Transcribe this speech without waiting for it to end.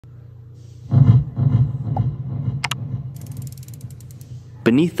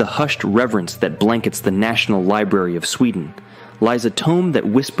Beneath the hushed reverence that blankets the National Library of Sweden lies a tome that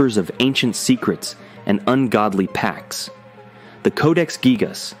whispers of ancient secrets and ungodly pacts. The Codex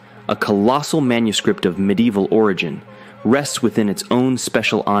Gigas, a colossal manuscript of medieval origin, rests within its own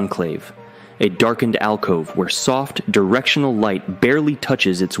special enclave, a darkened alcove where soft, directional light barely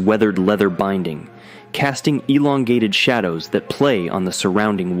touches its weathered leather binding, casting elongated shadows that play on the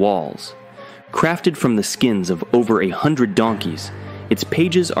surrounding walls. Crafted from the skins of over 100 donkeys, its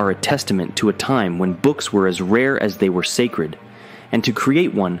pages are a testament to a time when books were as rare as they were sacred, and to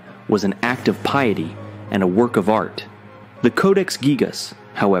create one was an act of piety and a work of art. The Codex Gigas,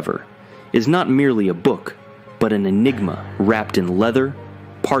 however, is not merely a book, but an enigma wrapped in leather,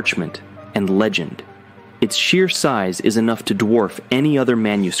 parchment, and legend. Its sheer size is enough to dwarf any other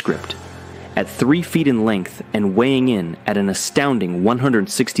manuscript. At 3 feet in length and weighing in at an astounding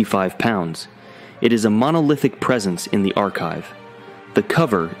 165 pounds, it is a monolithic presence in the archive. The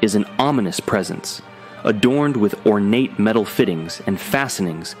cover is an ominous presence, adorned with ornate metal fittings and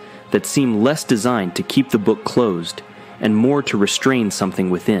fastenings that seem less designed to keep the book closed and more to restrain something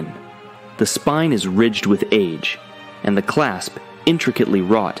within. The spine is ridged with age, and the clasp, intricately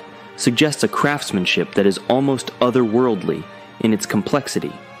wrought, suggests a craftsmanship that is almost otherworldly in its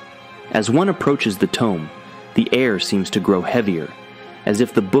complexity. As one approaches the tome, the air seems to grow heavier, as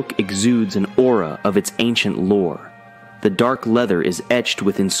if the book exudes an aura of its ancient lore. The dark leather is etched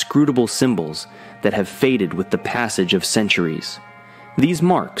with inscrutable symbols that have faded with the passage of centuries. These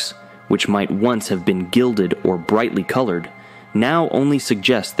marks, which might once have been gilded or brightly colored, now only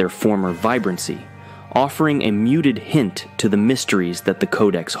suggest their former vibrancy, offering a muted hint to the mysteries that the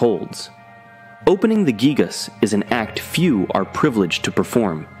Codex holds. Opening the Gigas is an act few are privileged to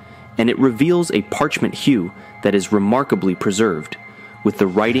perform, and it reveals a parchment hue that is remarkably preserved, with the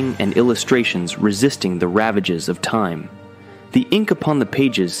writing and illustrations resisting the ravages of time. The ink upon the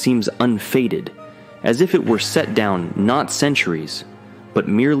pages seems unfaded, as if it were set down not centuries, but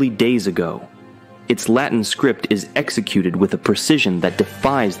merely days ago. Its Latin script is executed with a precision that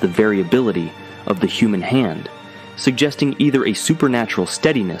defies the variability of the human hand, suggesting either a supernatural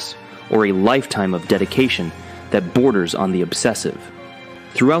steadiness or a lifetime of dedication that borders on the obsessive.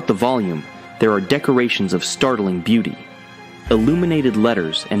 Throughout the volume, there are decorations of startling beauty, illuminated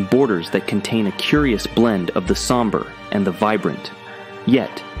letters and borders that contain a curious blend of the somber and the vibrant.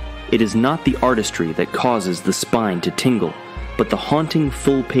 Yet, it is not the artistry that causes the spine to tingle, but the haunting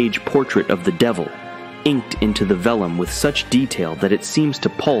full-page portrait of the devil, inked into the vellum with such detail that it seems to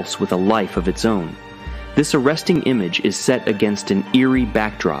pulse with a life of its own. This arresting image is set against an eerie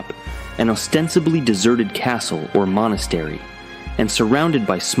backdrop, an ostensibly deserted castle or monastery, and surrounded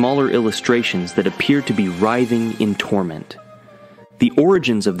by smaller illustrations that appear to be writhing in torment. The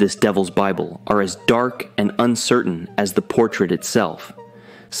origins of this Devil's Bible are as dark and uncertain as the portrait itself.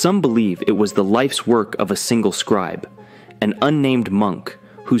 Some believe it was the life's work of a single scribe, an unnamed monk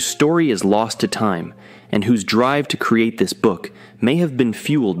whose story is lost to time and whose drive to create this book may have been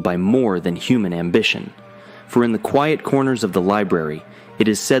fueled by more than human ambition. For in the quiet corners of the library, it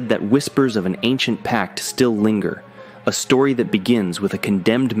is said that whispers of an ancient pact still linger, a story that begins with a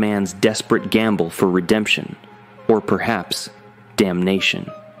condemned man's desperate gamble for redemption, or perhaps damnation.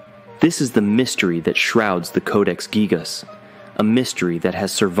 This is the mystery that shrouds the Codex Gigas, a mystery that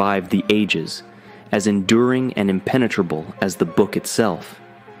has survived the ages, as enduring and impenetrable as the book itself.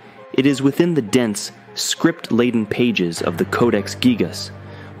 It is within the dense, script-laden pages of the Codex Gigas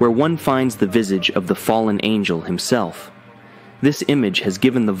where one finds the visage of the fallen angel himself. This image has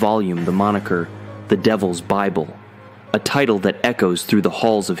given the volume the moniker, The Devil's Bible, a title that echoes through the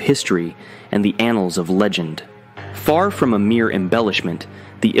halls of history and the annals of legend. Far from a mere embellishment,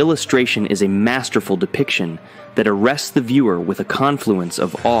 the illustration is a masterful depiction that arrests the viewer with a confluence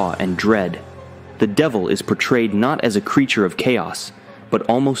of awe and dread. The devil is portrayed not as a creature of chaos, but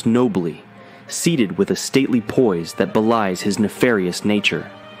almost nobly, seated with a stately poise that belies his nefarious nature.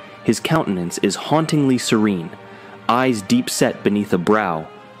 His countenance is hauntingly serene, eyes deep set beneath a brow,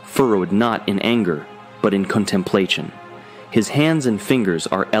 furrowed not in anger, but in contemplation. His hands and fingers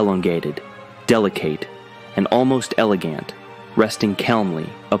are elongated, delicate, and almost elegant, resting calmly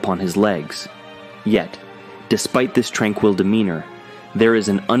upon his legs. Yet, despite this tranquil demeanor, there is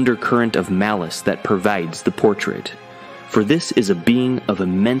an undercurrent of malice that pervades the portrait, for this is a being of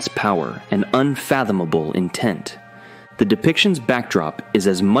immense power and unfathomable intent. The depiction's backdrop is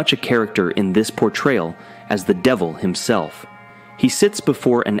as much a character in this portrayal as the devil himself. He sits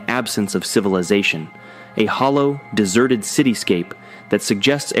before an absence of civilization, a hollow, deserted cityscape that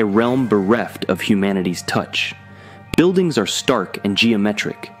suggests a realm bereft of humanity's touch. Buildings are stark and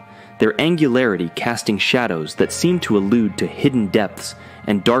geometric. their angularity casting shadows that seem to allude to hidden depths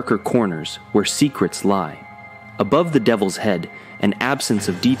and darker corners where secrets lie. Above the devil's head, an absence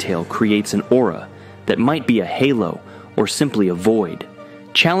of detail creates an aura that might be a halo or simply a void,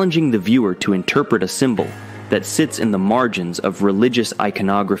 challenging the viewer to interpret a symbol that sits in the margins of religious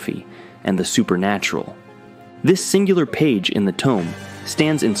iconography and the supernatural. This singular page in the tome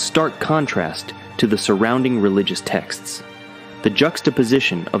stands in stark contrast to the surrounding religious texts. The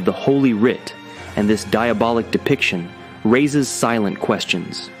juxtaposition of the Holy Writ and this diabolic depiction raises silent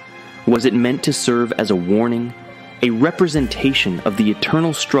questions. Was it meant to serve as a warning, a representation of the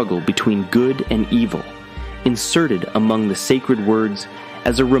eternal struggle between good and evil, inserted among the sacred words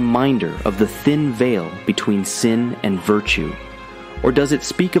as a reminder of the thin veil between sin and virtue? Or does it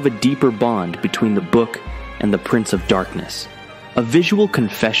speak of a deeper bond between the book and the Prince of Darkness, a visual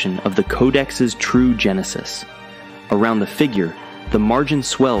confession of the Codex's true genesis? Around the figure, the margin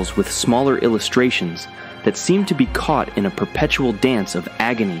swells with smaller illustrations that seem to be caught in a perpetual dance of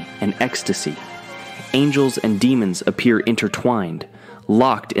agony and ecstasy. Angels and demons appear intertwined,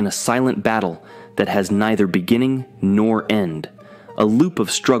 locked in a silent battle that has neither beginning nor end, a loop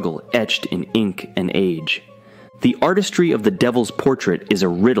of struggle etched in ink and age. The artistry of the devil's portrait is a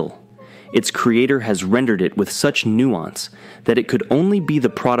riddle. Its creator has rendered it with such nuance that it could only be the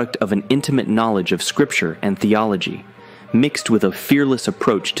product of an intimate knowledge of scripture and theology, mixed with a fearless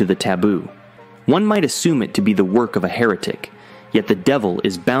approach to the taboo. One might assume it to be the work of a heretic, yet the devil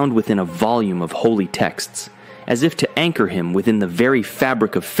is bound within a volume of holy texts, as if to anchor him within the very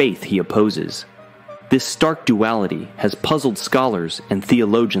fabric of faith he opposes. This stark duality has puzzled scholars and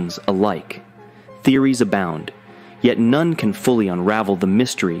theologians alike. Theories abound, yet none can fully unravel the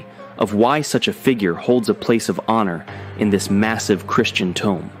mystery of why such a figure holds a place of honor in this massive Christian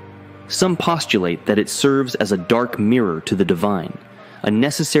tome. Some postulate that it serves as a dark mirror to the divine, a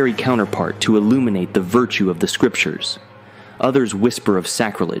necessary counterpart to illuminate the virtue of the scriptures. Others whisper of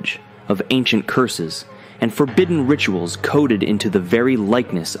sacrilege, of ancient curses, and forbidden rituals coded into the very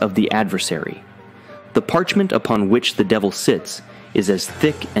likeness of the adversary. The parchment upon which the devil sits is as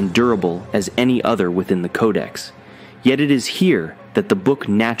thick and durable as any other within the Codex, yet it is here that the book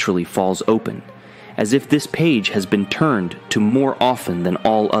naturally falls open, as if this page has been turned to more often than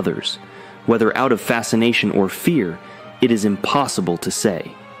all others. Whether out of fascination or fear, it is impossible to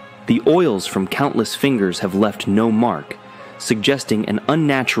say. The oils from countless fingers have left no mark, suggesting an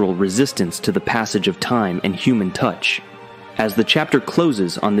unnatural resistance to the passage of time and human touch. As the chapter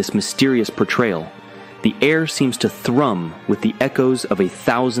closes on this mysterious portrayal, the air seems to thrum with the echoes of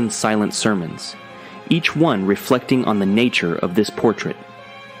 1,000 silent sermons, each one reflecting on the nature of this portrait.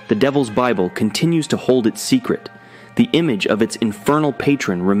 The Devil's Bible continues to hold its secret, the image of its infernal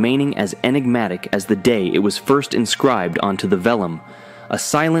patron remaining as enigmatic as the day it was first inscribed onto the vellum, a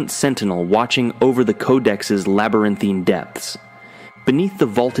silent sentinel watching over the Codex's labyrinthine depths. Beneath the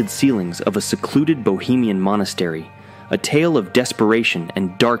vaulted ceilings of a secluded Bohemian monastery, a tale of desperation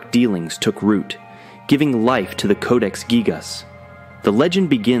and dark dealings took root, giving life to the Codex Gigas. The legend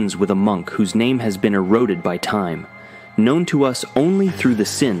begins with a monk whose name has been eroded by time, known to us only through the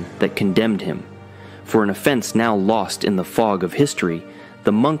sin that condemned him. For an offense now lost in the fog of history,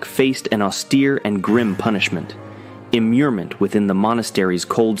 the monk faced an austere and grim punishment: immurement within the monastery's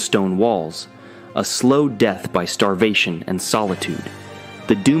cold stone walls, a slow death by starvation and solitude.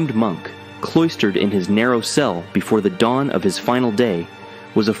 The doomed monk, cloistered in his narrow cell before the dawn of his final day,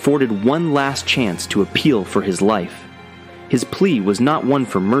 was afforded one last chance to appeal for his life. His plea was not one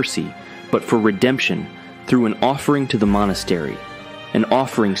for mercy, but for redemption through an offering to the monastery, an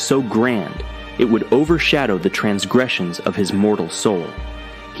offering so grand it would overshadow the transgressions of his mortal soul.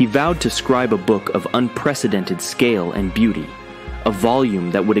 He vowed to scribe a book of unprecedented scale and beauty, a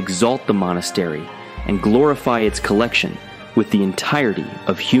volume that would exalt the monastery and glorify its collection with the entirety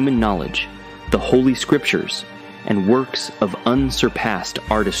of human knowledge, the Holy Scriptures, and works of unsurpassed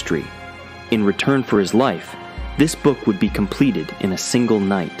artistry. In return for his life, this book would be completed in a single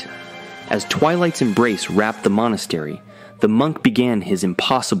night. As twilight's embrace wrapped the monastery, the monk began his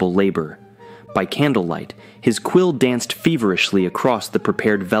impossible labor. By candlelight, his quill danced feverishly across the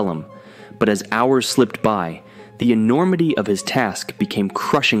prepared vellum, but as hours slipped by, the enormity of his task became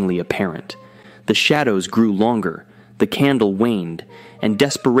crushingly apparent. The shadows grew longer, the candle waned, and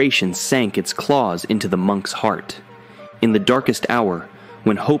desperation sank its claws into the monk's heart. In the darkest hour,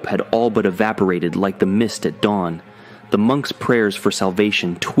 when hope had all but evaporated like the mist at dawn, the monk's prayers for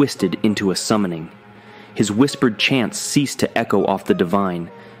salvation twisted into a summoning. His whispered chants ceased to echo off the divine,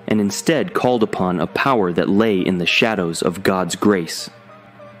 and instead called upon a power that lay in the shadows of God's grace.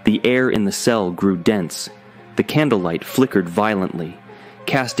 The air in the cell grew dense. The candlelight flickered violently,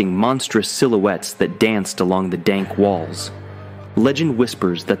 casting monstrous silhouettes that danced along the dank walls. Legend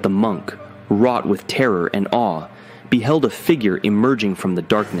whispers that the monk, wrought with terror and awe, beheld a figure emerging from the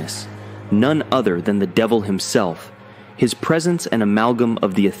darkness, none other than the devil himself, his presence an amalgam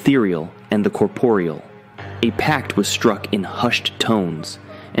of the ethereal and the corporeal. A pact was struck in hushed tones,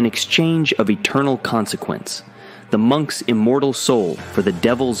 an exchange of eternal consequence, the monk's immortal soul for the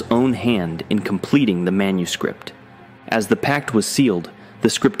devil's own hand in completing the manuscript. As the pact was sealed, the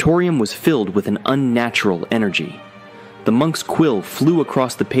scriptorium was filled with an unnatural energy. The monk's quill flew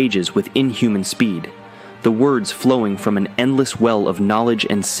across the pages with inhuman speed, the words flowing from an endless well of knowledge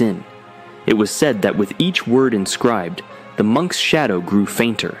and sin. It was said that with each word inscribed, the monk's shadow grew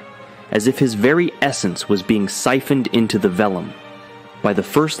fainter, as if his very essence was being siphoned into the vellum. By the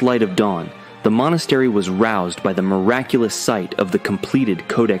first light of dawn, the monastery was roused by the miraculous sight of the completed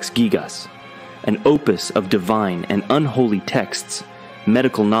Codex Gigas, an opus of divine and unholy texts,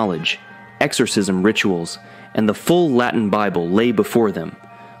 medical knowledge, exorcism rituals, and the full Latin Bible lay before them,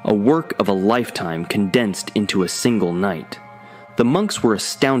 a work of a lifetime condensed into a single night. The monks were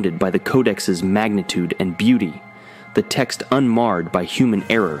astounded by the Codex's magnitude and beauty, the text unmarred by human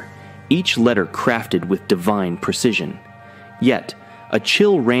error, each letter crafted with divine precision. Yet, a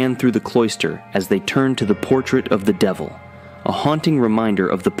chill ran through the cloister as they turned to the portrait of the devil, a haunting reminder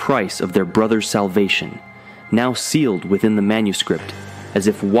of the price of their brother's salvation, now sealed within the manuscript, as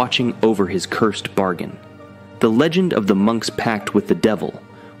if watching over his cursed bargain. The legend of the monk's pact with the devil,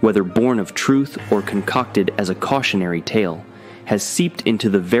 whether born of truth or concocted as a cautionary tale, has seeped into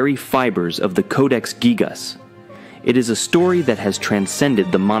the very fibers of the Codex Gigas. It is a story that has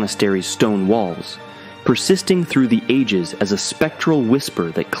transcended the monastery's stone walls, persisting through the ages as a spectral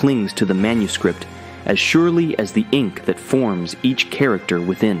whisper that clings to the manuscript as surely as the ink that forms each character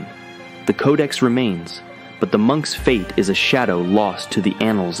within. The Codex remains, but the monk's fate is a shadow lost to the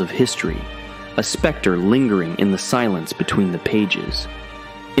annals of history, a specter lingering in the silence between the pages.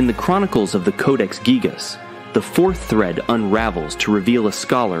 In the chronicles of the Codex Gigas, the fourth thread unravels to reveal a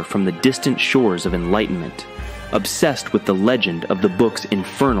scholar from the distant shores of enlightenment, obsessed with the legend of the book's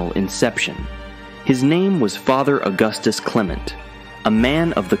infernal inception. His name was Father Augustus Clement, a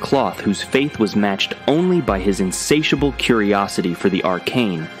man of the cloth whose faith was matched only by his insatiable curiosity for the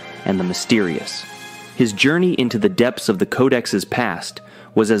arcane and the mysterious. His journey into the depths of the Codex's past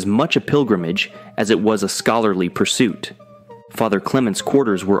was as much a pilgrimage as it was a scholarly pursuit. Father Clement's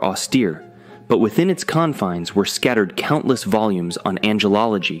quarters were austere, but within its confines were scattered countless volumes on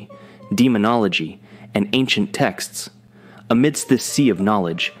angelology, demonology, and ancient texts. Amidst this sea of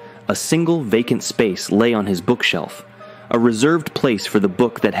knowledge, a single vacant space lay on his bookshelf, a reserved place for the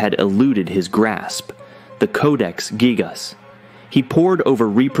book that had eluded his grasp, the Codex Gigas. He pored over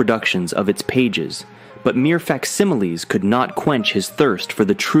reproductions of its pages, but mere facsimiles could not quench his thirst for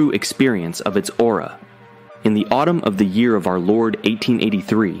the true experience of its aura. In the autumn of the year of our Lord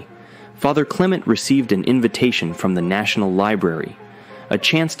 1883, Father Clement received an invitation from the National Library, a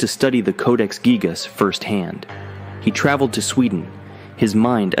chance to study the Codex Gigas firsthand. He traveled to Sweden, his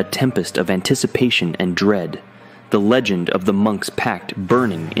mind a tempest of anticipation and dread, the legend of the monk's pact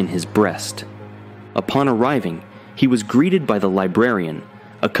burning in his breast. Upon arriving, he was greeted by the librarian,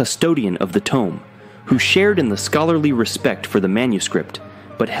 a custodian of the tome, who shared in the scholarly respect for the manuscript,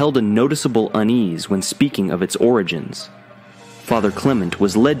 but held a noticeable unease when speaking of its origins. Father Clement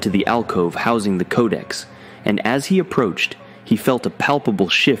was led to the alcove housing the Codex, and as he approached, he felt a palpable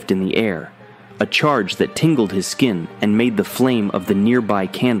shift in the air, a charge that tingled his skin and made the flame of the nearby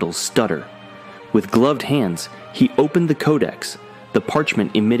candles stutter. With gloved hands, he opened the Codex, the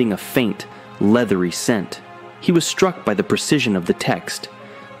parchment emitting a faint, leathery scent. He was struck by the precision of the text.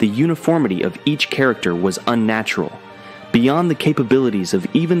 The uniformity of each character was unnatural, beyond the capabilities of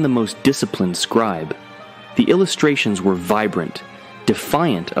even the most disciplined scribe. The illustrations were vibrant,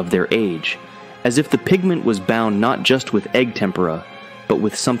 defiant of their age, as if the pigment was bound not just with egg tempera, but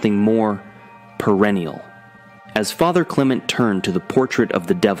with something more perennial. As Father Clement turned to the portrait of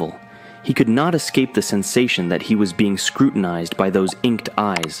the devil, he could not escape the sensation that he was being scrutinized by those inked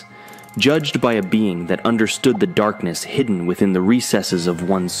eyes, judged by a being that understood the darkness hidden within the recesses of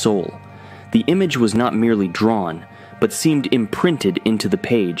one's soul. The image was not merely drawn, but seemed imprinted into the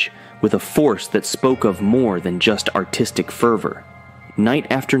page with a force that spoke of more than just artistic fervor. Night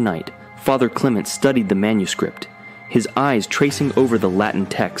after night, Father Clement studied the manuscript, his eyes tracing over the Latin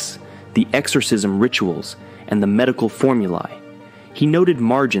texts, the exorcism rituals, and the medical formulae. He noted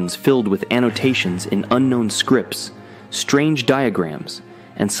margins filled with annotations in unknown scripts, strange diagrams,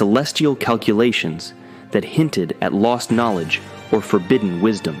 and celestial calculations that hinted at lost knowledge or forbidden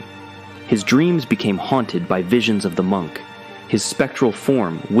wisdom. His dreams became haunted by visions of the monk, his spectral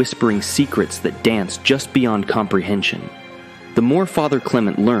form whispering secrets that dance just beyond comprehension. The more Father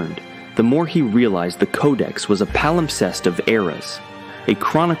Clement learned, the more he realized the Codex was a palimpsest of eras, a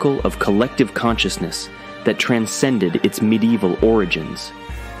chronicle of collective consciousness that transcended its medieval origins.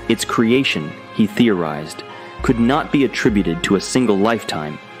 Its creation, he theorized, could not be attributed to a single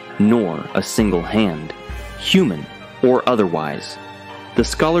lifetime, nor a single hand, human or otherwise. The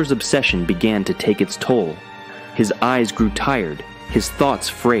scholar's obsession began to take its toll. His eyes grew tired, his thoughts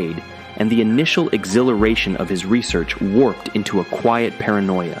frayed, and the initial exhilaration of his research warped into a quiet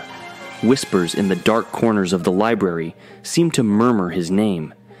paranoia. Whispers in the dark corners of the library seemed to murmur his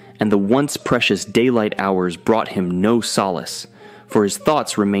name, and the once precious daylight hours brought him no solace, for his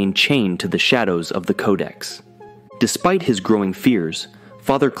thoughts remained chained to the shadows of the Codex. Despite his growing fears,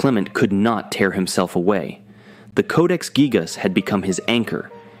 Father Clement could not tear himself away. The Codex Gigas had become his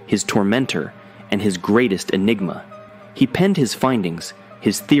anchor, his tormentor, and his greatest enigma. He penned his findings,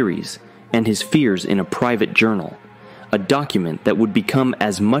 his theories, and his fears in a private journal, a document that would become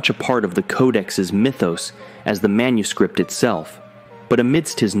as much a part of the Codex's mythos as the manuscript itself. But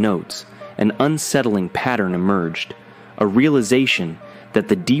amidst his notes, an unsettling pattern emerged, a realization that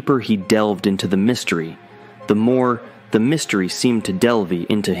the deeper he delved into the mystery, the more the mystery seemed to delve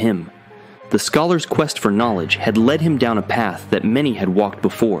into him. The scholar's quest for knowledge had led him down a path that many had walked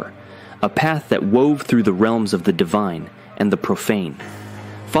before, a path that wove through the realms of the divine and the profane.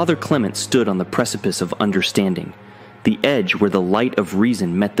 Father Clement stood on the precipice of understanding, the edge where the light of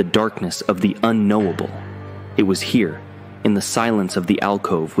reason met the darkness of the unknowable. It was here, in the silence of the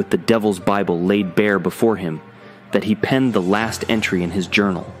alcove with the Devil's Bible laid bare before him, that he penned the last entry in his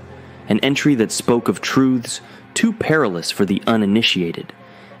journal, an entry that spoke of truths too perilous for the uninitiated,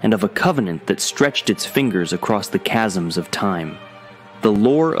 and of a covenant that stretched its fingers across the chasms of time. The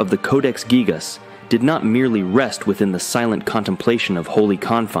lore of the Codex Gigas did not merely rest within the silent contemplation of holy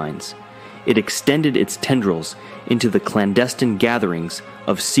confines. It extended its tendrils into the clandestine gatherings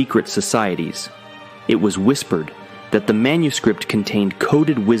of secret societies. It was whispered that the manuscript contained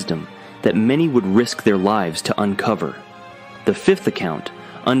coded wisdom that many would risk their lives to uncover. The fifth account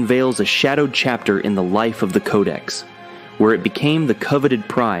unveils a shadowed chapter in the life of the Codex, where it became the coveted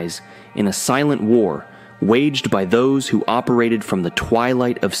prize in a silent war waged by those who operated from the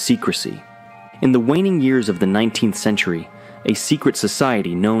twilight of secrecy. In the waning years of the 19th century, a secret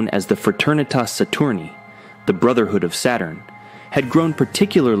society known as the Fraternitas Saturni, the Brotherhood of Saturn, had grown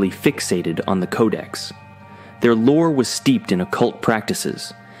particularly fixated on the Codex. Their lore was steeped in occult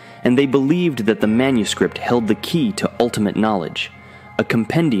practices, and they believed that the manuscript held the key to ultimate knowledge, a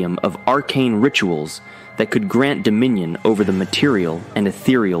compendium of arcane rituals that could grant dominion over the material and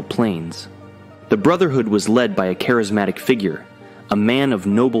ethereal planes. The Brotherhood was led by a charismatic figure, a man of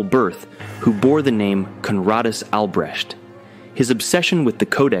noble birth who bore the name Conradus Albrecht. His obsession with the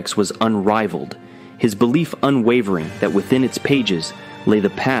Codex was unrivaled, his belief unwavering that within its pages lay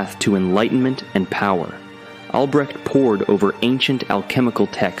the path to enlightenment and power. Albrecht pored over ancient alchemical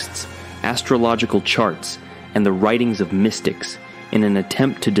texts, astrological charts, and the writings of mystics in an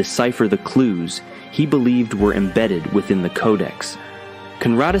attempt to decipher the clues he believed were embedded within the Codex.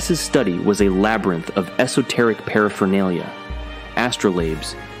 Conradus's study was a labyrinth of esoteric paraphernalia.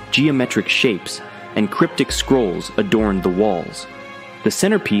 Astrolabes, geometric shapes, and cryptic scrolls adorned the walls. The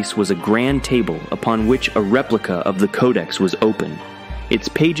centerpiece was a grand table upon which a replica of the Codex was open, its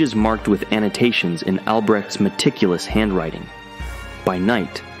pages marked with annotations in Albrecht's meticulous handwriting. By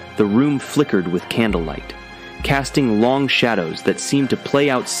night, the room flickered with candlelight, casting long shadows that seemed to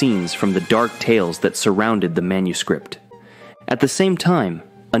play out scenes from the dark tales that surrounded the manuscript. At the same time,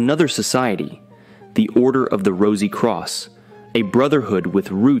 another society, the Order of the Rosy Cross, a brotherhood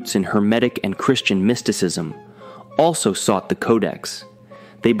with roots in Hermetic and Christian mysticism, also sought the Codex.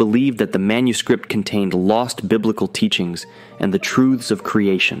 They believed that the manuscript contained lost biblical teachings and the truths of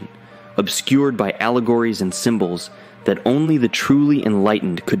creation, obscured by allegories and symbols that only the truly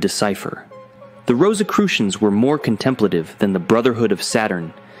enlightened could decipher. The Rosicrucians were more contemplative than the Brotherhood of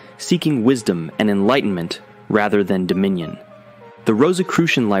Saturn, seeking wisdom and enlightenment rather than dominion. The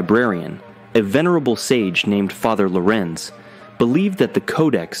Rosicrucian librarian, a venerable sage named Father Lorenz, believed that the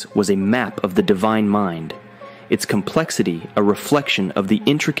Codex was a map of the divine mind, its complexity a reflection of the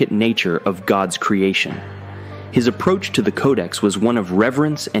intricate nature of God's creation. His approach to the Codex was one of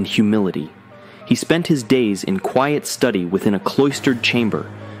reverence and humility. He spent his days in quiet study within a cloistered chamber,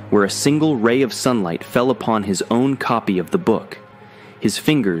 where a single ray of sunlight fell upon his own copy of the book. His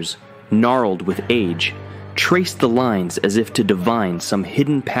fingers, gnarled with age, traced the lines as if to divine some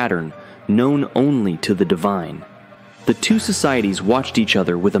hidden pattern known only to the divine. The two societies watched each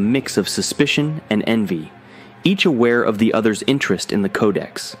other with a mix of suspicion and envy, each aware of the other's interest in the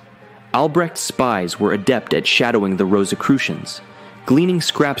Codex. Albrecht's spies were adept at shadowing the Rosicrucians, gleaning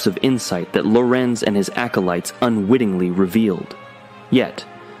scraps of insight that Lorenz and his acolytes unwittingly revealed. Yet,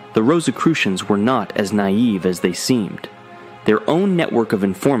 the Rosicrucians were not as naive as they seemed. Their own network of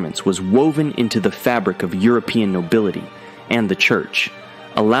informants was woven into the fabric of European nobility and the Church,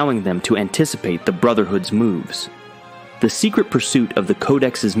 allowing them to anticipate the Brotherhood's moves. The secret pursuit of the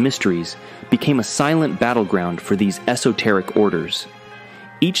Codex's mysteries became a silent battleground for these esoteric orders.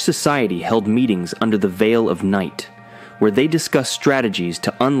 Each society held meetings under the veil of night, where they discussed strategies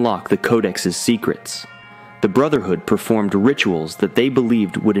to unlock the Codex's secrets. The Brotherhood performed rituals that they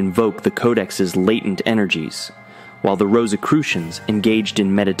believed would invoke the Codex's latent energies, while the Rosicrucians engaged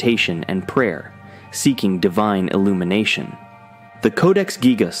in meditation and prayer, seeking divine illumination. The Codex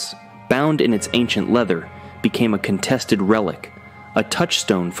Gigas, bound in its ancient leather, became a contested relic, a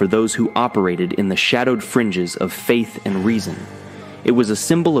touchstone for those who operated in the shadowed fringes of faith and reason. It was a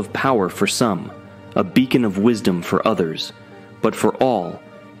symbol of power for some, a beacon of wisdom for others, but for all,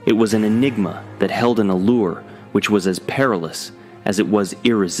 it was an enigma that held an allure which was as perilous as it was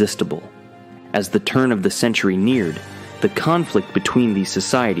irresistible. As the turn of the century neared, the conflict between these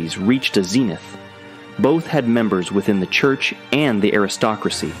societies reached a zenith. Both had members within the Church and the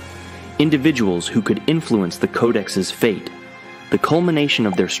aristocracy, individuals who could influence the Codex's fate. The culmination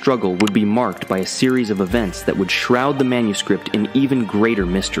of their struggle would be marked by a series of events that would shroud the manuscript in even greater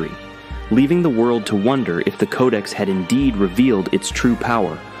mystery, leaving the world to wonder if the Codex had indeed revealed its true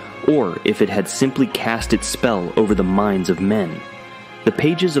power, or if it had simply cast its spell over the minds of men. The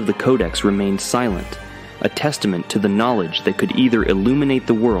pages of the Codex remained silent, a testament to the knowledge that could either illuminate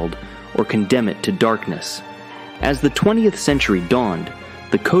the world or condemn it to darkness. As the 20th century dawned,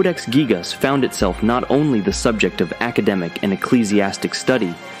 the Codex Gigas found itself not only the subject of academic and ecclesiastic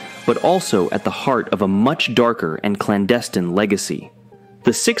study, but also at the heart of a much darker and clandestine legacy.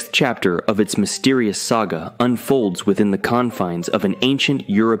 The 6th chapter of its mysterious saga unfolds within the confines of an ancient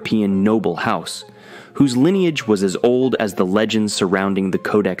European noble house, whose lineage was as old as the legends surrounding the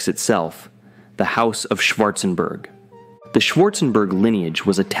Codex itself, the House of Schwarzenberg. The Schwarzenberg lineage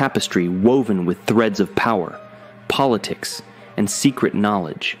was a tapestry woven with threads of power, politics, and secret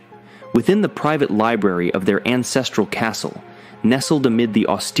knowledge. Within the private library of their ancestral castle, nestled amid the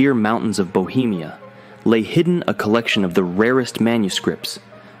austere mountains of Bohemia, lay hidden a collection of the rarest manuscripts,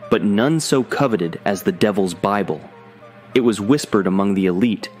 but none so coveted as the Devil's Bible. It was whispered among the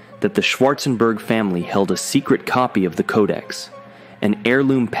elite that the Schwarzenberg family held a secret copy of the Codex, an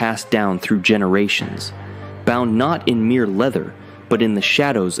heirloom passed down through generations, bound not in mere leather, but in the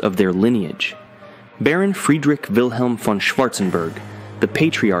shadows of their lineage. Baron Friedrich Wilhelm von Schwarzenberg, the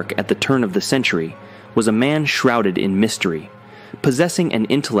patriarch at the turn of the century, was a man shrouded in mystery, possessing an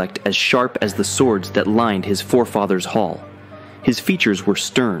intellect as sharp as the swords that lined his forefathers' hall. His features were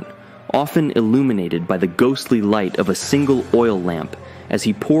stern, often illuminated by the ghostly light of a single oil lamp as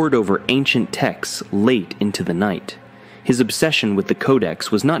he pored over ancient texts late into the night. His obsession with the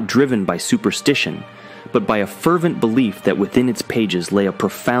Codex was not driven by superstition, but by a fervent belief that within its pages lay a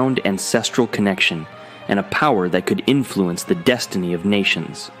profound ancestral connection and a power that could influence the destiny of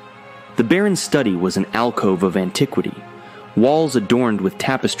nations. The Baron's study was an alcove of antiquity, walls adorned with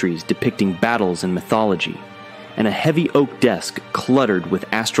tapestries depicting battles and mythology, and a heavy oak desk cluttered with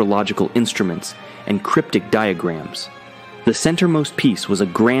astrological instruments and cryptic diagrams. The centermost piece was a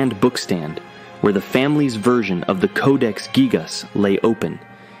grand bookstand, where the family's version of the Codex Gigas lay open,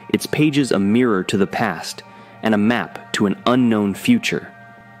 its pages a mirror to the past, and a map to an unknown future.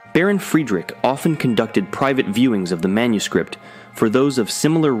 Baron Friedrich often conducted private viewings of the manuscript for those of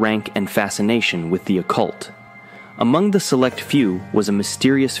similar rank and fascination with the occult. Among the select few was a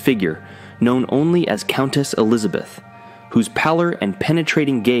mysterious figure known only as Countess Elizabeth, whose pallor and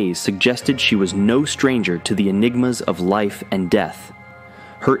penetrating gaze suggested she was no stranger to the enigmas of life and death.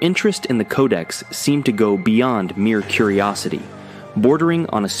 Her interest in the Codex seemed to go beyond mere curiosity, bordering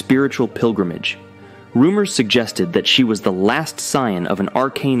on a spiritual pilgrimage. Rumors suggested that she was the last scion of an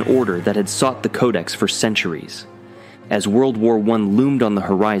arcane order that had sought the Codex for centuries. As World War I loomed on the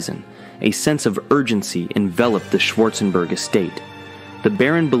horizon, a sense of urgency enveloped the Schwarzenberg estate. The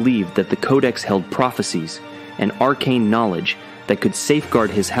Baron believed that the Codex held prophecies and arcane knowledge that could safeguard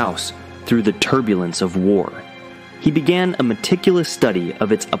his house through the turbulence of war. He began a meticulous study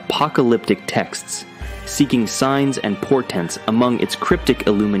of its apocalyptic texts, seeking signs and portents among its cryptic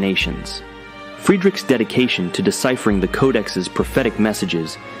illuminations. Friedrich's dedication to deciphering the Codex's prophetic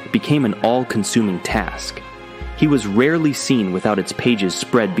messages became an all-consuming task. He was rarely seen without its pages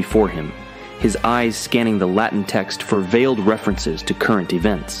spread before him, his eyes scanning the Latin text for veiled references to current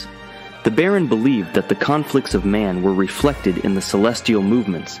events. The Baron believed that the conflicts of man were reflected in the celestial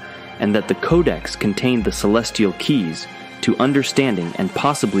movements, and that the Codex contained the celestial keys to understanding and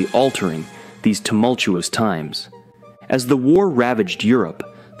possibly altering these tumultuous times. As the war ravaged Europe,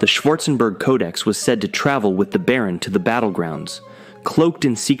 the Schwarzenberg Codex was said to travel with the Baron to the battlegrounds, cloaked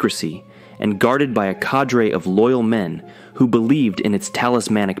in secrecy and guarded by a cadre of loyal men who believed in its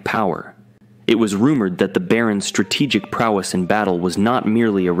talismanic power. It was rumored that the Baron's strategic prowess in battle was not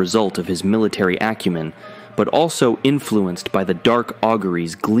merely a result of his military acumen, but also influenced by the dark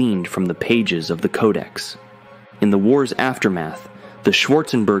auguries gleaned from the pages of the Codex. In the war's aftermath, the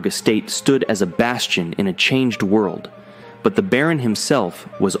Schwarzenberg estate stood as a bastion in a changed world, but the Baron himself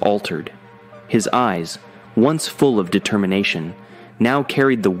was altered. His eyes, once full of determination, now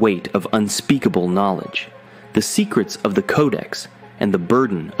carried the weight of unspeakable knowledge. The secrets of the Codex and the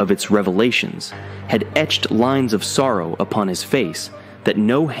burden of its revelations had etched lines of sorrow upon his face that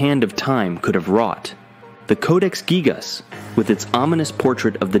no hand of time could have wrought. The Codex Gigas, with its ominous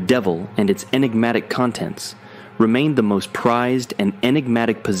portrait of the devil and its enigmatic contents, remained the most prized and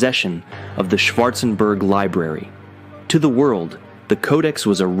enigmatic possession of the Schwarzenberg Library. To the world, the Codex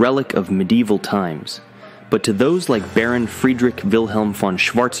was a relic of medieval times, but to those like Baron Friedrich Wilhelm von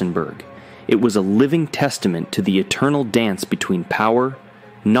Schwarzenberg, it was a living testament to the eternal dance between power,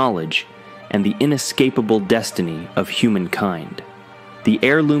 knowledge, and the inescapable destiny of humankind. The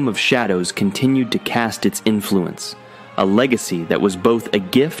heirloom of shadows continued to cast its influence, a legacy that was both a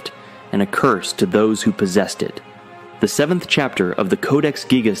gift and a curse to those who possessed it. The 7th chapter of the Codex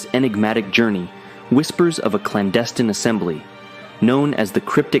Gigas' enigmatic journey whispers of a clandestine assembly, known as the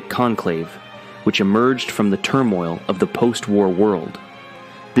Cryptic Conclave, which emerged from the turmoil of the post-war world.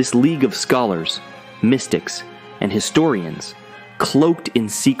 This league of scholars, mystics, and historians, cloaked in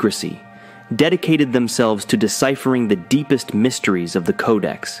secrecy, dedicated themselves to deciphering the deepest mysteries of the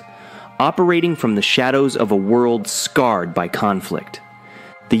Codex, operating from the shadows of a world scarred by conflict.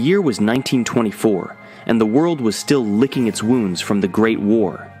 The year was 1924, and the world was still licking its wounds from the Great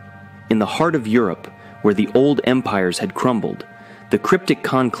War. In the heart of Europe, where the old empires had crumbled, the Cryptic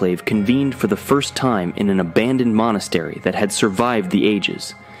Conclave convened for the first time in an abandoned monastery that had survived the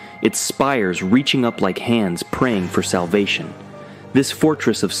ages, its spires reaching up like hands praying for salvation. This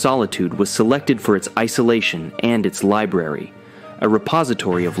fortress of solitude was selected for its isolation and its library, a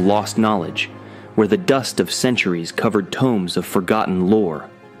repository of lost knowledge, where the dust of centuries covered tomes of forgotten lore.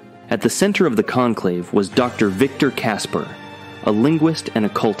 At the center of the conclave was Dr. Victor Gaspard, a linguist and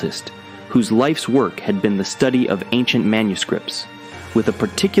occultist, whose life's work had been the study of ancient manuscripts, with a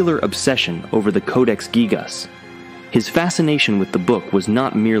particular obsession over the Codex Gigas. His fascination with the book was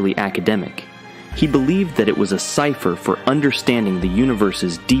not merely academic. He believed that it was a cipher for understanding the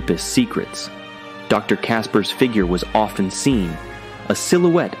universe's deepest secrets. Dr. Gaspard's figure was often seen, a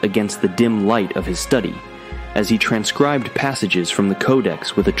silhouette against the dim light of his study, as he transcribed passages from the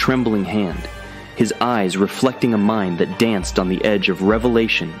Codex with a trembling hand, his eyes reflecting a mind that danced on the edge of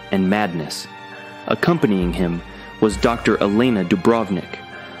revelation and madness. Accompanying him was Dr. Elena Dubrovnik,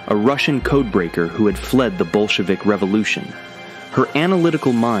 a Russian codebreaker who had fled the Bolshevik Revolution. Her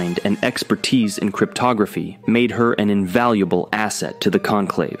analytical mind and expertise in cryptography made her an invaluable asset to the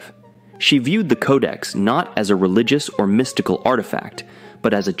conclave. She viewed the Codex not as a religious or mystical artifact,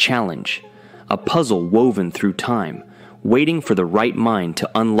 but as a challenge, a puzzle woven through time, waiting for the right mind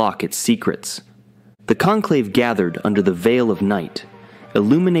to unlock its secrets. The conclave gathered under the veil of night,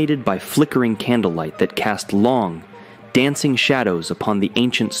 illuminated by flickering candlelight that cast long, dancing shadows upon the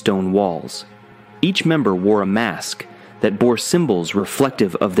ancient stone walls. Each member wore a mask that bore symbols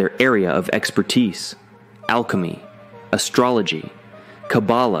reflective of their area of expertise: alchemy, astrology,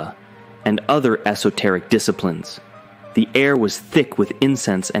 Kabbalah, and other esoteric disciplines. The air was thick with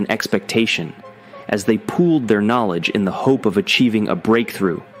incense and expectation, as they pooled their knowledge in the hope of achieving a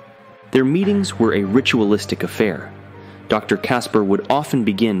breakthrough. Their meetings were a ritualistic affair. Dr. Gaspard would often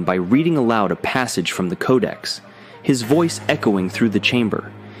begin by reading aloud a passage from the Codex, his voice echoing through the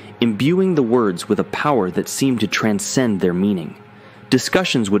chamber, imbuing the words with a power that seemed to transcend their meaning.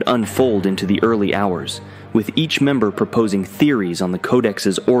 Discussions would unfold into the early hours, with each member proposing theories on the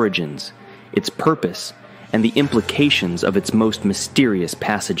Codex's origins, its purpose, and the implications of its most mysterious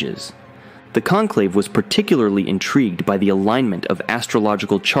passages. The conclave was particularly intrigued by the alignment of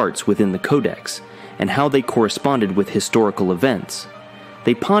astrological charts within the Codex, and how they corresponded with historical events.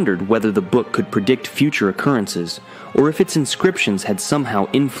 They pondered whether the book could predict future occurrences, or if its inscriptions had somehow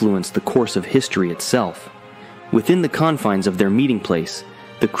influenced the course of history itself. Within the confines of their meeting place,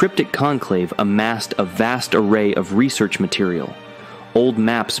 the Cryptic Conclave amassed a vast array of research material: old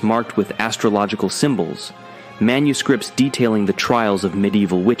maps marked with astrological symbols, manuscripts detailing the trials of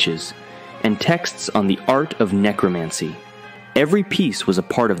medieval witches, and texts on the art of necromancy. Every piece was a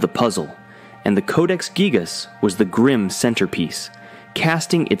part of the puzzle, and the Codex Gigas was the grim centerpiece,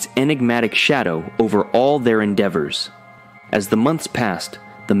 casting its enigmatic shadow over all their endeavors. As the months passed,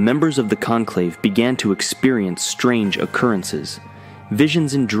 the members of the conclave began to experience strange occurrences,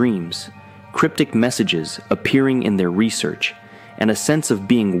 visions and dreams, cryptic messages appearing in their research, and a sense of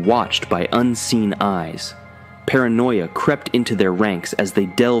being watched by unseen eyes. Paranoia crept into their ranks as they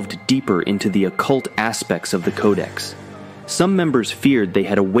delved deeper into the occult aspects of the Codex. Some members feared they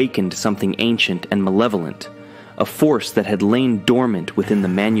had awakened something ancient and malevolent, a force that had lain dormant within the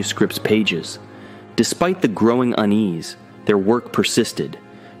manuscript's pages. Despite the growing unease, their work persisted,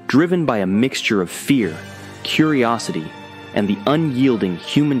 driven by a mixture of fear, curiosity, and the unyielding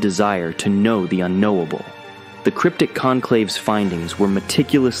human desire to know the unknowable. The cryptic conclave's findings were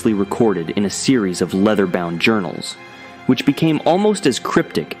meticulously recorded in a series of leather-bound journals, which became almost as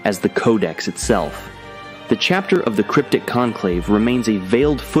cryptic as the Codex itself. The chapter of the cryptic conclave remains a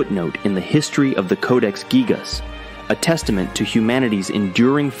veiled footnote in the history of the Codex Gigas, a testament to humanity's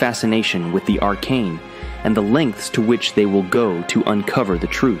enduring fascination with the arcane and the lengths to which they will go to uncover the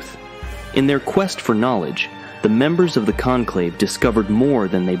truth. In their quest for knowledge, the members of the conclave discovered more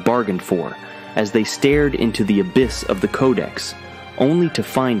than they bargained for as they stared into the abyss of the Codex, only to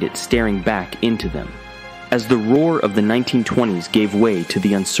find it staring back into them. As the roar of the 1920s gave way to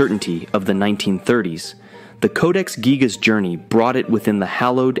the uncertainty of the 1930s, the Codex Gigas' journey brought it within the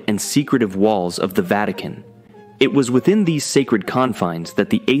hallowed and secretive walls of the Vatican. It was within these sacred confines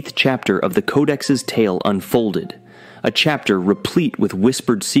that the 8th chapter of the Codex's tale unfolded, a chapter replete with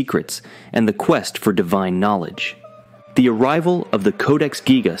whispered secrets and the quest for divine knowledge. The arrival of the Codex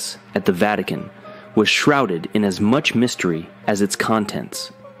Gigas at the Vatican was shrouded in as much mystery as its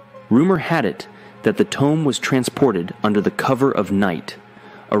contents. Rumor had it that the tome was transported under the cover of night,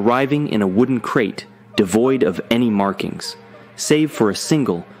 arriving in a wooden crate devoid of any markings, save for a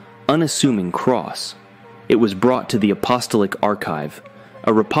single, unassuming cross. It was brought to the Apostolic Archive,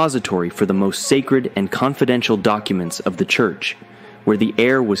 a repository for the most sacred and confidential documents of the Church, where the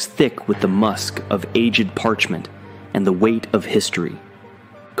air was thick with the musk of aged parchment and the weight of history.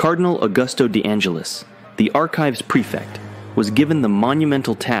 Cardinal Augusto de Angelis, the archive's prefect, was given the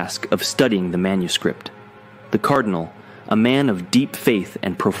monumental task of studying the manuscript. The cardinal, a man of deep faith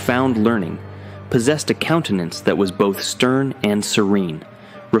and profound learning, possessed a countenance that was both stern and serene,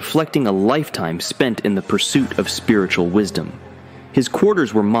 reflecting a lifetime spent in the pursuit of spiritual wisdom. His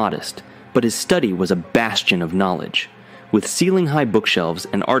quarters were modest, but his study was a bastion of knowledge, with ceiling-high bookshelves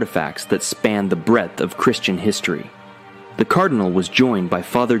and artifacts that spanned the breadth of Christian history. The cardinal was joined by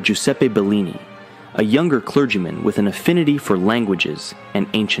Father Giuseppe Bellini, a younger clergyman with an affinity for languages and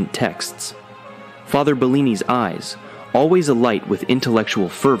ancient texts. Father Bellini's eyes, always alight with intellectual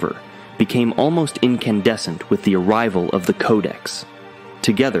fervor, became almost incandescent with the arrival of the Codex.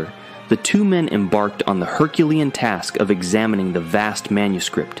 Together, the two men embarked on the Herculean task of examining the vast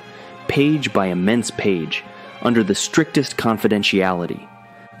manuscript, page by immense page, under the strictest confidentiality.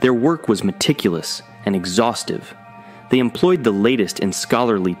 Their work was meticulous and exhaustive. They employed the latest in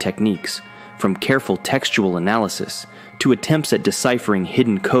scholarly techniques, from careful textual analysis to attempts at deciphering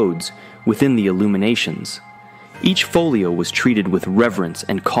hidden codes within the illuminations. Each folio was treated with reverence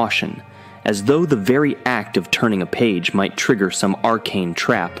and caution, as though the very act of turning a page might trigger some arcane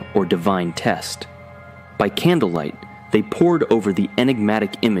trap or divine test. By candlelight, they pored over the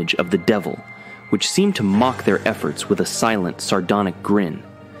enigmatic image of the devil, which seemed to mock their efforts with a silent, sardonic grin.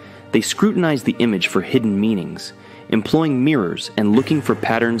 They scrutinized the image for hidden meanings, employing mirrors and looking for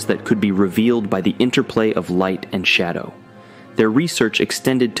patterns that could be revealed by the interplay of light and shadow. Their research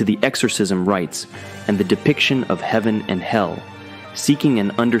extended to the exorcism rites and the depiction of heaven and hell, seeking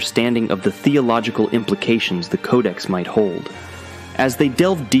an understanding of the theological implications the Codex might hold. As they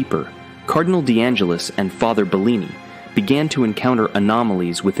delved deeper, Cardinal de Angelis and Father Bellini began to encounter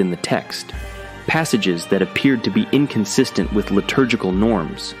anomalies within the text, passages that appeared to be inconsistent with liturgical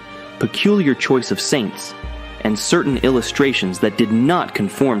norms, peculiar choice of saints, and certain illustrations that did not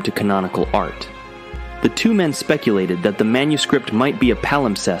conform to canonical art. The two men speculated that the manuscript might be a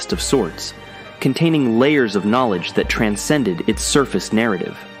palimpsest of sorts, containing layers of knowledge that transcended its surface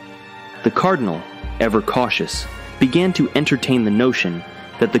narrative. The cardinal, ever cautious, began to entertain the notion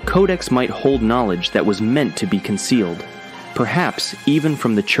that the Codex might hold knowledge that was meant to be concealed, perhaps even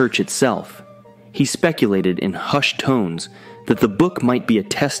from the Church itself. He speculated in hushed tones that the book might be a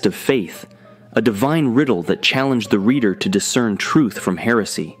test of faith, a divine riddle that challenged the reader to discern truth from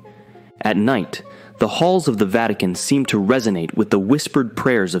heresy. At night, the halls of the Vatican seemed to resonate with the whispered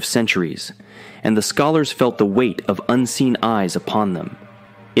prayers of centuries, and the scholars felt the weight of unseen eyes upon them.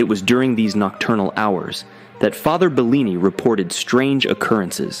 It was during these nocturnal hours that Father Bellini reported strange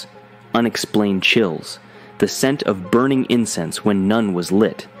occurrences, unexplained chills, the scent of burning incense when none was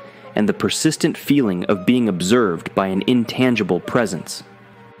lit, and the persistent feeling of being observed by an intangible presence.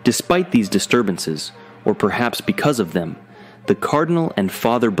 Despite these disturbances, or perhaps because of them, the Cardinal and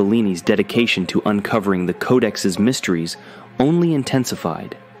Father Bellini's dedication to uncovering the Codex's mysteries only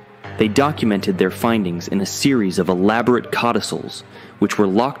intensified. They documented their findings in a series of elaborate codicils, which were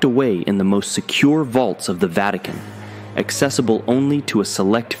locked away in the most secure vaults of the Vatican, accessible only to a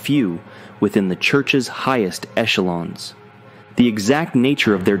select few within the Church's highest echelons. The exact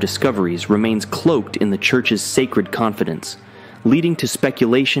nature of their discoveries remains cloaked in the Church's sacred confidence, leading to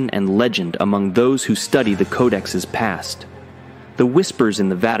speculation and legend among those who study the Codex's past. The whispers in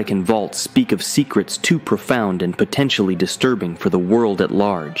the Vatican vaults speak of secrets too profound and potentially disturbing for the world at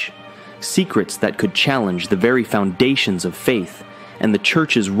large, secrets that could challenge the very foundations of faith and the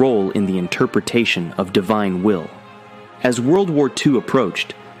Church's role in the interpretation of divine will. As World War II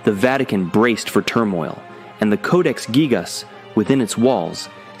approached, the Vatican braced for turmoil, and the Codex Gigas, within its walls,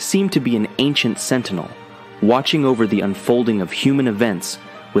 seemed to be an ancient sentinel, watching over the unfolding of human events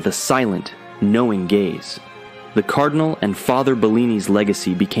with a silent, knowing gaze. The Cardinal and Father Bellini's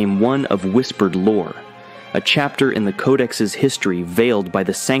legacy became one of whispered lore, a chapter in the Codex's history veiled by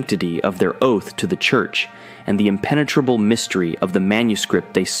the sanctity of their oath to the Church and the impenetrable mystery of the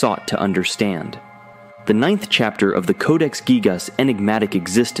manuscript they sought to understand. The 9th chapter of the Codex Gigas' enigmatic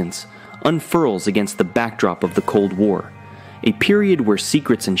existence unfurls against the backdrop of the Cold War, a period where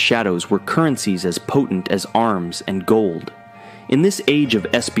secrets and shadows were currencies as potent as arms and gold. In this age of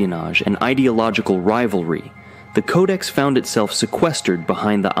espionage and ideological rivalry, the Codex found itself sequestered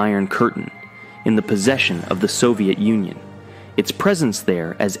behind the Iron Curtain, in the possession of the Soviet Union, its presence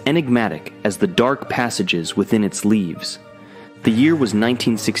there as enigmatic as the dark passages within its leaves. The year was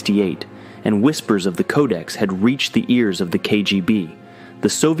 1968, and whispers of the Codex had reached the ears of the KGB, the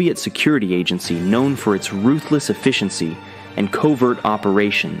Soviet security agency known for its ruthless efficiency and covert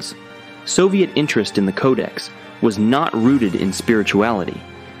operations. Soviet interest in the Codex was not rooted in spirituality,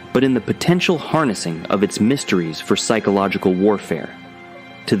 but in the potential harnessing of its mysteries for psychological warfare.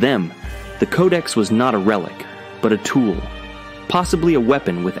 To them, the Codex was not a relic, but a tool, possibly a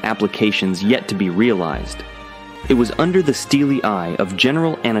weapon with applications yet to be realized. It was under the steely eye of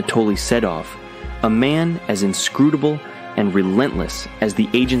General Anatoly Sedov, a man as inscrutable and relentless as the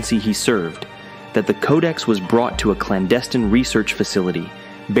agency he served, that the Codex was brought to a clandestine research facility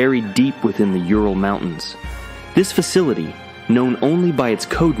buried deep within the Ural Mountains. This facility, known only by its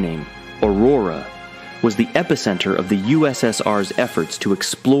codename, Aurora, was the epicenter of the USSR's efforts to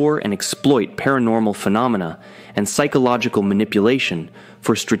explore and exploit paranormal phenomena and psychological manipulation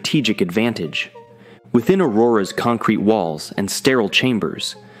for strategic advantage. Within Aurora's concrete walls and sterile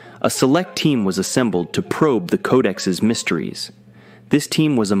chambers, a select team was assembled to probe the Codex's mysteries. This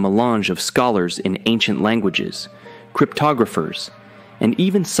team was a melange of scholars in ancient languages, cryptographers, and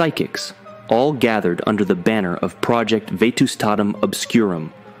even psychics, all gathered under the banner of Project Vetustatum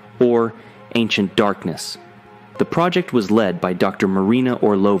Obscurum, or Ancient Darkness. The project was led by Dr. Marina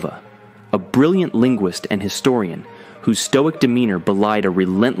Orlova, a brilliant linguist and historian whose stoic demeanor belied a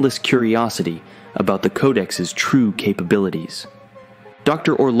relentless curiosity about the Codex's true capabilities.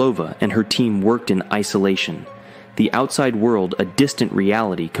 Dr. Orlova and her team worked in isolation, the outside world a distant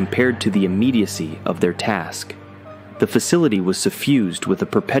reality compared to the immediacy of their task. The facility was suffused with a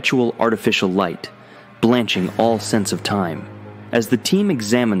perpetual artificial light, blanching all sense of time, as the team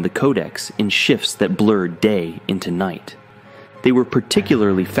examined the Codex in shifts that blurred day into night. They were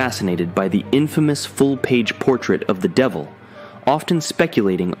particularly fascinated by the infamous full-page portrait of the devil, often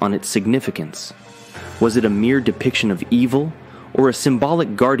speculating on its significance. Was it a mere depiction of evil, or a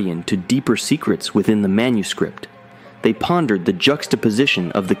symbolic guardian to deeper secrets within the manuscript? They pondered the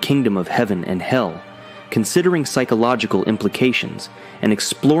juxtaposition of the kingdom of heaven and hell, considering psychological implications and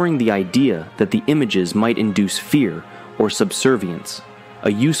exploring the idea that the images might induce fear or subservience,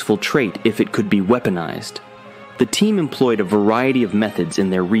 a useful trait if it could be weaponized. The team employed a variety of methods in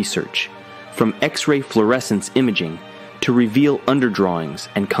their research, from X-ray fluorescence imaging to reveal underdrawings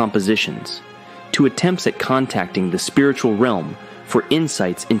and compositions, to attempts at contacting the spiritual realm for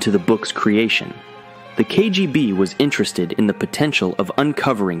insights into the book's creation. The KGB was interested in the potential of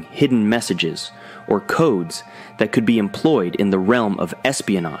uncovering hidden messages or codes that could be employed in the realm of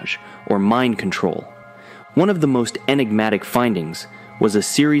espionage or mind control. One of the most enigmatic findings was a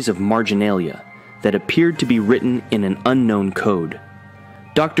series of marginalia that appeared to be written in an unknown code.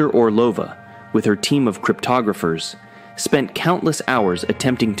 Dr. Orlova, with her team of cryptographers, spent countless hours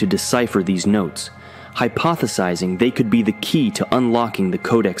attempting to decipher these notes, hypothesizing they could be the key to unlocking the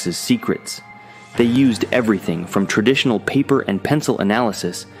Codex's secrets. They used everything from traditional paper and pencil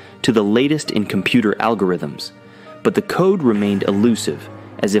analysis to the latest in computer algorithms, but the code remained elusive,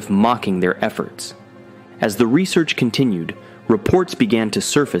 as if mocking their efforts. As the research continued, reports began to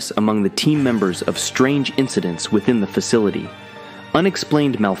surface among the team members of strange incidents within the facility,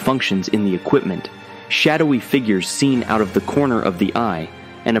 unexplained malfunctions in the equipment, shadowy figures seen out of the corner of the eye,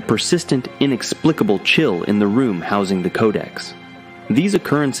 and a persistent, inexplicable chill in the room housing the Codex. These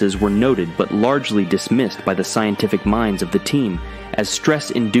occurrences were noted but largely dismissed by the scientific minds of the team as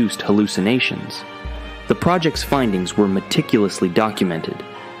stress-induced hallucinations. The project's findings were meticulously documented,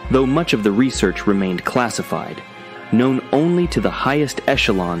 though much of the research remained classified, known only to the highest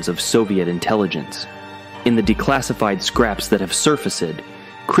echelons of Soviet intelligence. In the declassified scraps that have surfaced,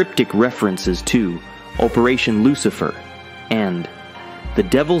 cryptic references to Operation Lucifer and the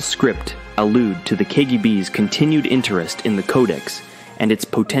Devil's Script allude to the KGB's continued interest in the Codex and its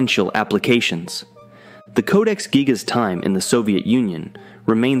potential applications. The Codex Gigas' time in the Soviet Union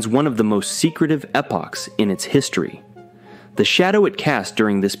remains one of the most secretive epochs in its history. The shadow it cast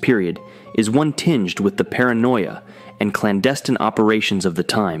during this period is one tinged with the paranoia and clandestine operations of the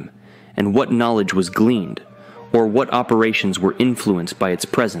time, and what knowledge was gleaned, or what operations were influenced by its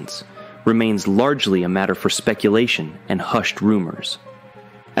presence, remains largely a matter for speculation and hushed rumors.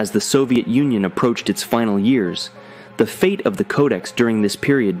 As the Soviet Union approached its final years, the fate of the Codex during this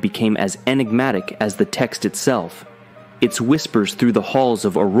period became as enigmatic as the text itself. Its whispers through the halls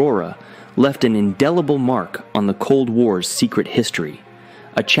of Aurora left an indelible mark on the Cold War's secret history,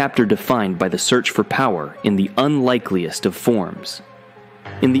 a chapter defined by the search for power in the unlikeliest of forms.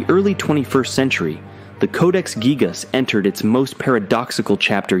 In the early 21st century, the Codex Gigas entered its most paradoxical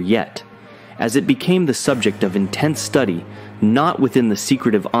chapter yet, as it became the subject of intense study not within the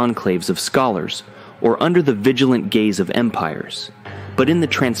secretive enclaves of scholars or under the vigilant gaze of empires, but in the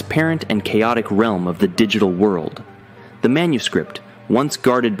transparent and chaotic realm of the digital world. The manuscript, once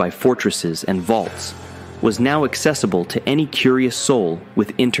guarded by fortresses and vaults, was now accessible to any curious soul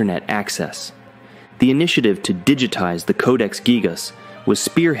with internet access. The initiative to digitize the Codex Gigas was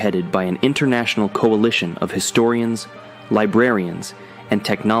spearheaded by an international coalition of historians, librarians, and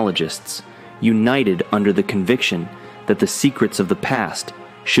technologists, united under the conviction that the secrets of the past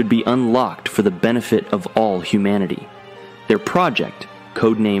should be unlocked for the benefit of all humanity. Their project,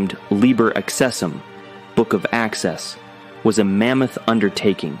 codenamed Liber Accessum, Book of Access, was a mammoth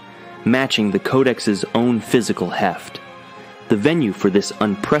undertaking, matching the Codex's own physical heft. The venue for this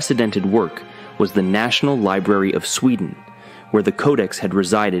unprecedented work was the National Library of Sweden, where the Codex had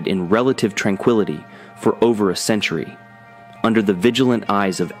resided in relative tranquility for over a century. Under the vigilant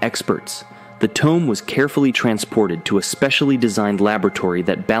eyes of experts, the tome was carefully transported to a specially designed laboratory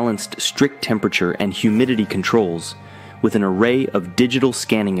that balanced strict temperature and humidity controls with an array of digital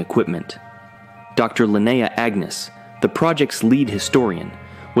scanning equipment. Dr. Linnea Agnes, the project's lead historian,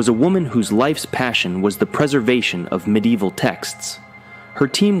 was a woman whose life's passion was the preservation of medieval texts. Her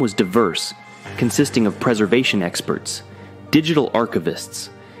team was diverse, consisting of preservation experts, digital archivists,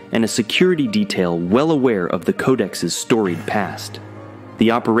 and a security detail well aware of the Codex's storied past. The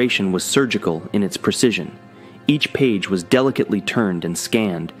operation was surgical in its precision. Each page was delicately turned and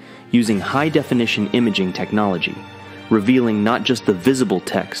scanned using high-definition imaging technology, revealing not just the visible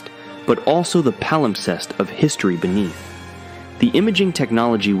text, but also the palimpsest of history beneath. The imaging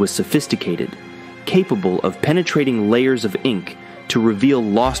technology was sophisticated, capable of penetrating layers of ink to reveal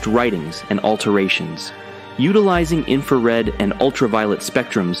lost writings and alterations, utilizing infrared and ultraviolet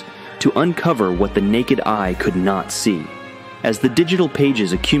spectrums to uncover what the naked eye could not see. As the digital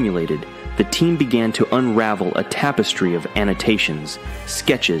pages accumulated, the team began to unravel a tapestry of annotations,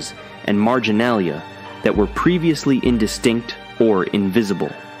 sketches, and marginalia that were previously indistinct or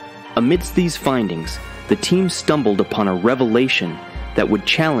invisible. Amidst these findings, the team stumbled upon a revelation that would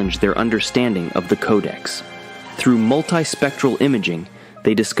challenge their understanding of the Codex. Through multispectral imaging,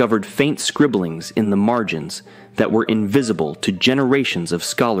 they discovered faint scribblings in the margins that were invisible to generations of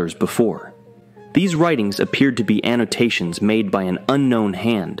scholars before. These writings appeared to be annotations made by an unknown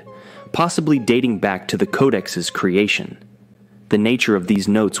hand, possibly dating back to the Codex's creation. The nature of these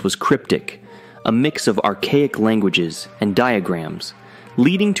notes was cryptic, a mix of archaic languages and diagrams,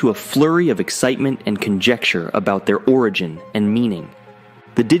 leading to a flurry of excitement and conjecture about their origin and meaning.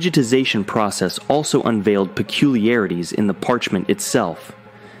 The digitization process also unveiled peculiarities in the parchment itself.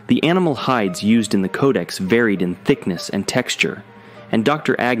 The animal hides used in the Codex varied in thickness and texture, and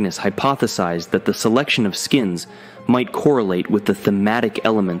Dr. Agnes hypothesized that the selection of skins might correlate with the thematic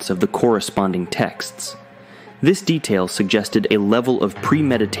elements of the corresponding texts. This detail suggested a level of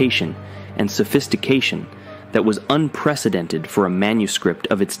premeditation and sophistication that was unprecedented for a manuscript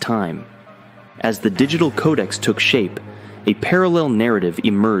of its time. As the digital codex took shape, a parallel narrative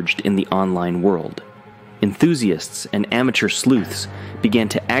emerged in the online world. Enthusiasts and amateur sleuths began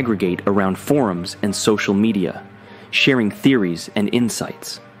to aggregate around forums and social media, sharing theories and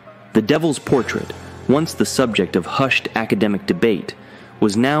insights. The Devil's Portrait, once the subject of hushed academic debate,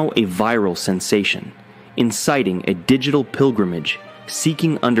 was now a viral sensation, inciting a digital pilgrimage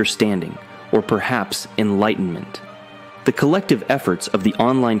seeking understanding or perhaps enlightenment. The collective efforts of the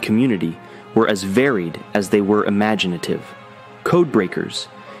online community were as varied as they were imaginative. Codebreakers,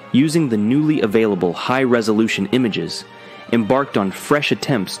 using the newly available high-resolution images, embarked on fresh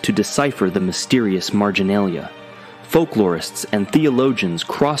attempts to decipher the mysterious marginalia. Folklorists and theologians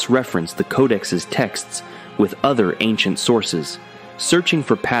cross-referenced the Codex's texts with other ancient sources, searching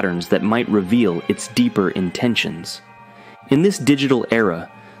for patterns that might reveal its deeper intentions. In this digital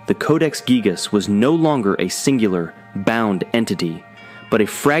era, the Codex Gigas was no longer a singular, bound entity, but a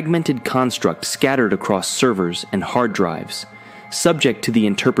fragmented construct scattered across servers and hard drives, subject to the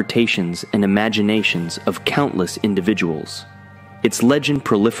interpretations and imaginations of countless individuals. Its legend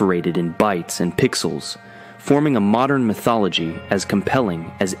proliferated in bytes and pixels, forming a modern mythology as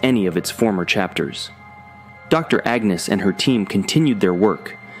compelling as any of its former chapters. Dr. Agnes and her team continued their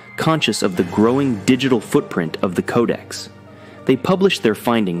work, conscious of the growing digital footprint of the Codex. They published their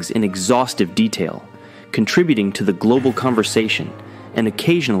findings in exhaustive detail, contributing to the global conversation and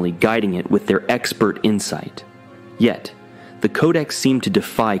occasionally guiding it with their expert insight. Yet, the Codex seemed to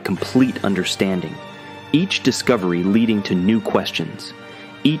defy complete understanding, each discovery leading to new questions,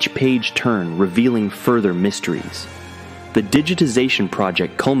 each page turn revealing further mysteries. The digitization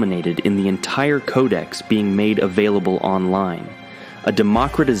project culminated in the entire Codex being made available online, a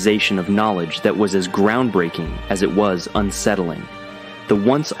democratization of knowledge that was as groundbreaking as it was unsettling. The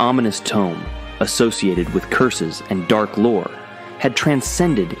once ominous tome, associated with curses and dark lore, had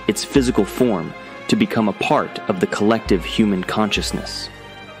transcended its physical form to become a part of the collective human consciousness.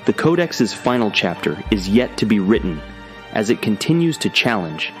 The Codex's final chapter is yet to be written, as it continues to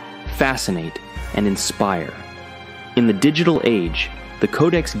challenge, fascinate, and inspire. In the digital age, the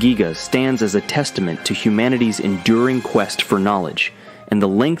Codex Gigas stands as a testament to humanity's enduring quest for knowledge and the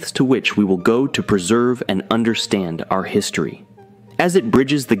lengths to which we will go to preserve and understand our history. As it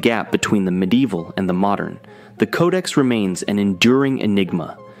bridges the gap between the medieval and the modern, the Codex remains an enduring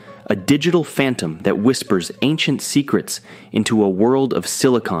enigma, a digital phantom that whispers ancient secrets into a world of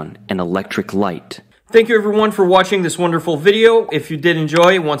silicon and electric light. Thank you everyone for watching this wonderful video. If you did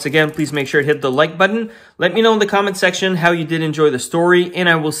enjoy, once again, please make sure to hit the like button. Let me know in the comment section how you did enjoy the story, and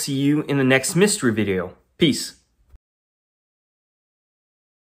I will see you in the next mystery video. Peace.